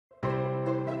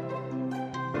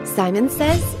Simon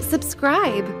Says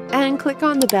subscribe and click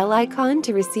on the bell icon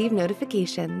to receive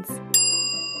notifications.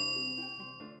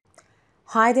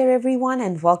 Hi there everyone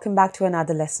and welcome back to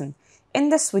another lesson. In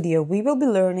this video, we will be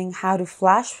learning how to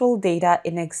flash fill data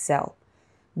in Excel.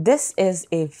 This is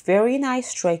a very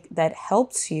nice trick that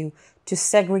helps you to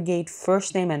segregate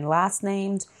first name and last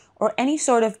names or any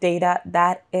sort of data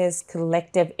that is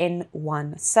collective in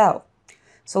one cell.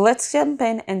 So let's jump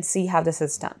in and see how this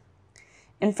is done.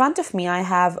 In front of me, I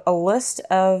have a list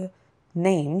of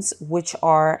names which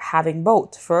are having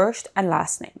both first and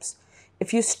last names.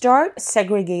 If you start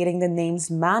segregating the names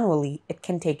manually, it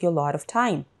can take you a lot of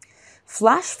time.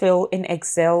 Flash fill in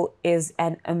Excel is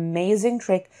an amazing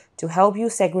trick to help you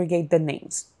segregate the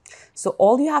names. So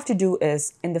all you have to do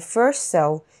is, in the first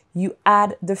cell, you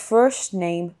add the first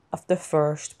name of the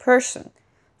first person.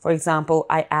 For example,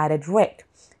 I added Rick.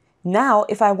 Now,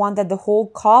 if I want that the whole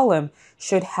column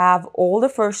should have all the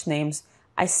first names,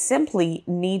 I simply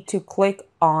need to click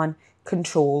on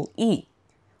Control E.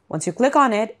 Once you click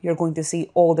on it, you're going to see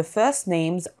all the first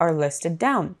names are listed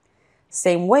down.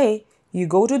 Same way, you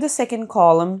go to the second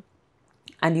column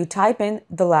and you type in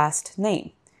the last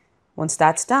name. Once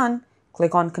that's done,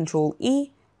 click on Control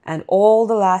E and all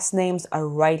the last names are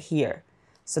right here.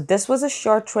 So this was a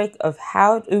short trick of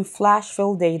how to flash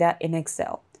fill data in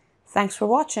Excel. Thanks for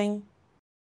watching.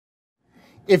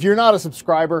 If you're not a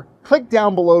subscriber, click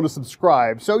down below to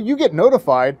subscribe so you get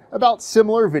notified about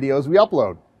similar videos we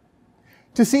upload.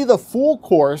 To see the full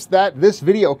course that this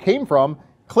video came from,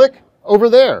 click over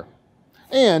there.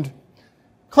 And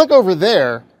click over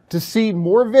there to see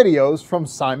more videos from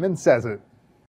Simon Says It.